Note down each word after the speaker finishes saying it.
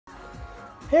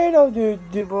Hello,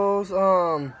 dudes.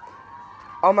 All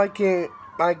my kin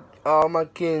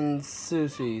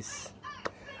sushis.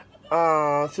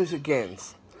 Sushi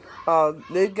kins.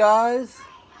 These guys,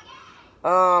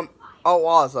 are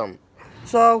awesome.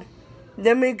 So,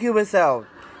 let me give this out.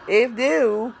 If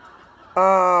you,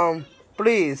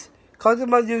 please, come to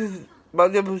my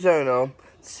YouTube channel,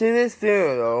 see this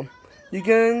video, you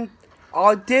can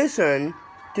audition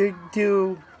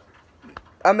to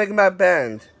make my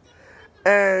band.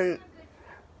 And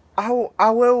I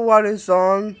will write a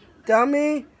song. Tell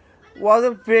me what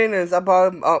the feelings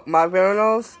about my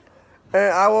journals,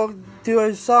 and I will do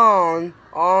a song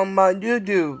on my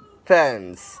YouTube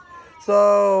fans.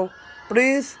 So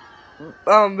please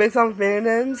make some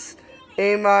feelings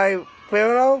in my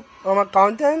journal on my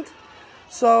content.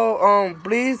 So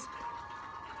please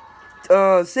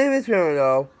see this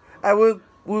video. I will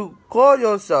call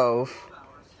yourself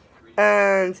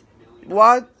and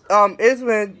what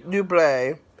instrument you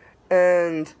play,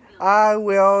 and I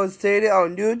will state it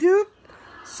on YouTube.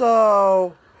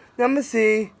 So let me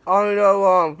see on the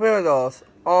videos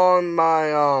on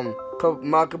my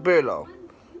computer,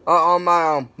 on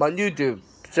my YouTube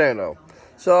channel.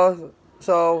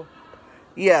 So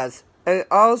yes, and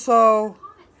also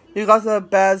you got the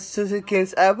best Sushi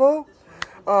Kings ever.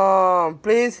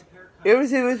 Please, if you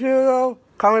see this video,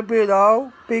 comment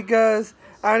below because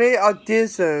I need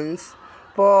auditions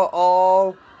for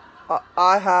all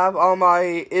I have on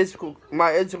my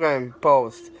Instagram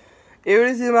post. If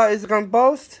you see my Instagram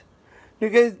post, you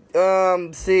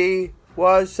can see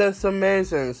what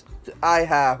submissions I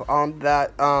have on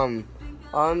that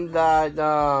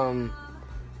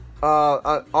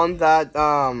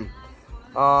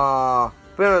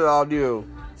video audio.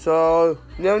 So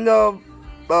no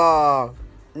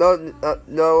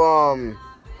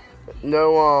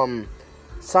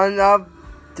sign up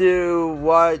to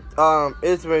what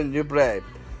instrument you play.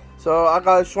 So I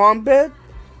got trumpet,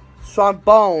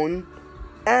 trombone,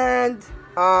 and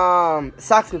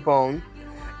saxophone.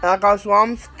 And I got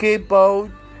drums,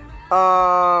 keyboard,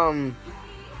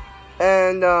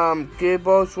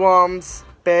 keyboard, drums,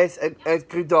 bass, and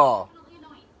guitar.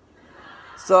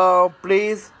 So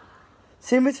please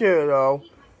see material,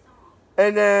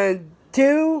 and then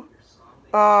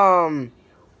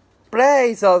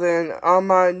play something on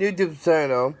my YouTube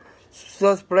channel.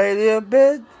 Just play a little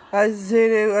bit. I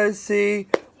see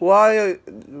what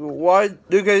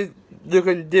you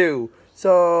can do.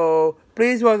 So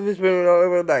please watch this video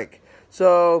if you like.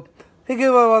 So thank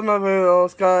you for watching my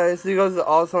videos, guys. You guys are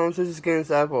awesome Sushi Skin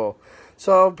sample.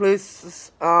 So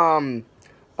please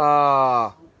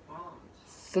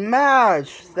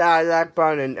smash that like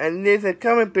button and leave a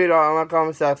comment below in my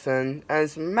comment section, and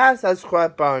smash that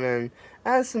subscribe button,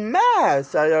 and smash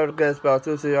that notification bell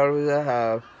to see all I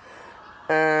have.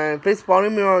 And please follow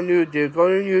me on YouTube. Go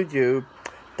to YouTube,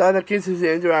 type the Kids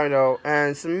Sushi Interactive,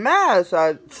 and smash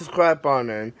that subscribe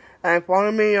button. And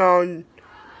follow me on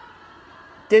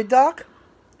TikTok,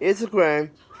 Instagram,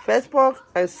 Facebook,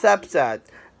 and Snapchat.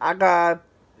 I got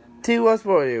 2 words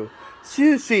for you.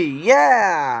 Sushi,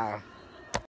 yeah!